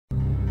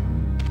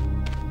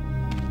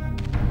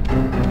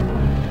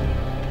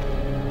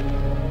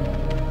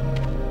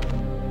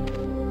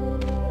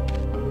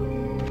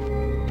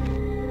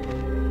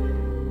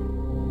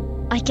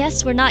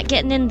guess we're not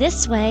getting in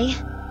this way.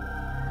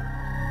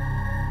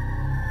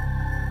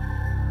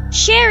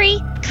 Sherry,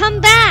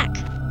 come back!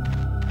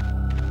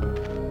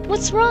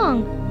 What's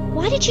wrong?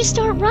 Why did you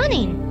start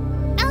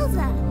running?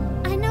 Elsa,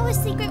 I know a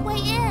secret way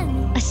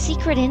in. A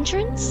secret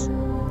entrance?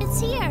 It's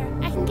here.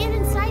 I can get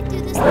inside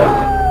through this.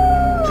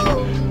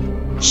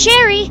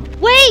 Sherry,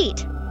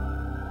 wait!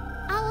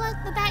 I'll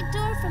lock the back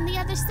door from the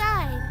other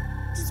side.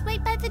 Just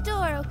wait by the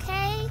door,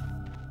 okay?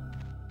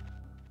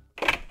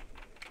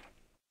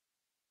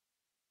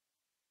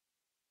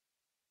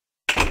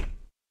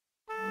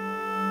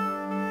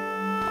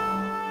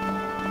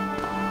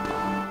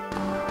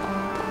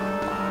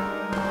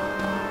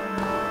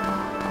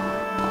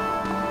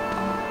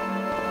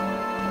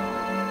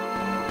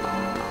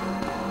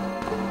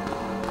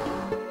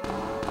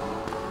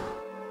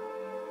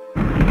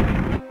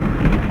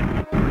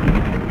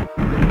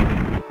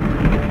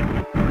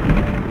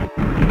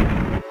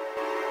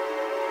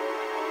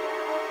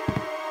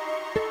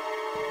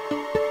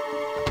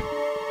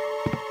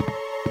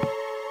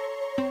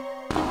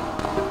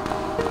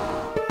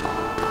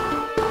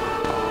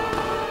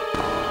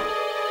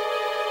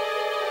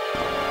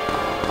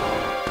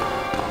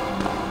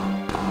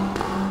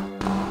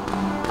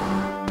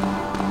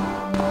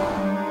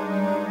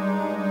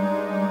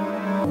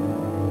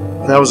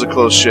 That was a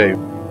close shave.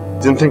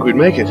 Didn't think we'd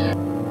make it.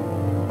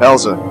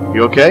 Elsa,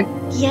 you okay?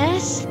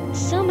 Yes,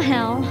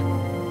 somehow.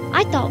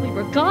 I thought we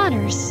were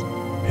goners.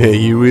 Hey,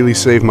 you really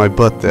saved my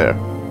butt there.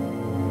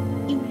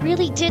 You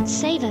really did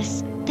save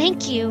us.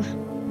 Thank you.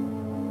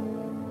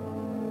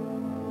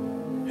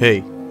 Hey,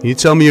 can you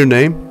tell me your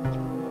name?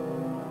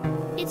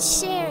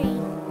 It's Sherry.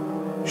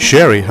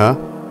 Sherry, huh?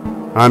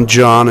 I'm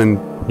John,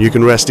 and you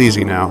can rest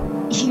easy now.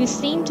 You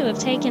seem to have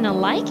taken a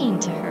liking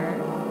to her.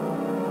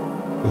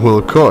 Well,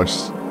 of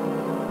course.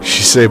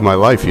 She saved my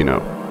life, you know.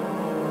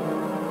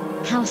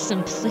 How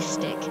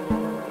simplistic.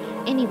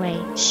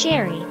 Anyway,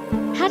 Sherry,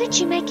 how did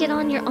you make it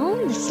on your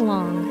own this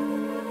long?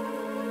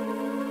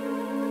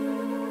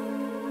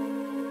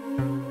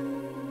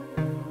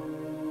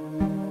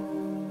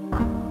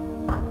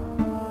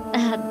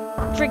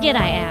 Forget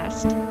I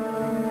asked.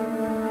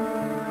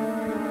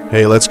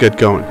 Hey, let's get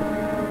going.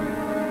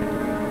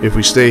 If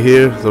we stay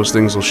here, those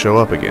things will show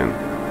up again.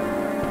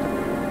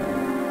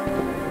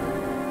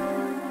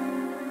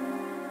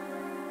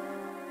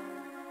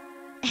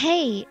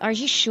 Hey, are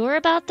you sure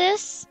about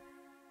this?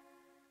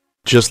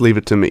 Just leave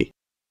it to me.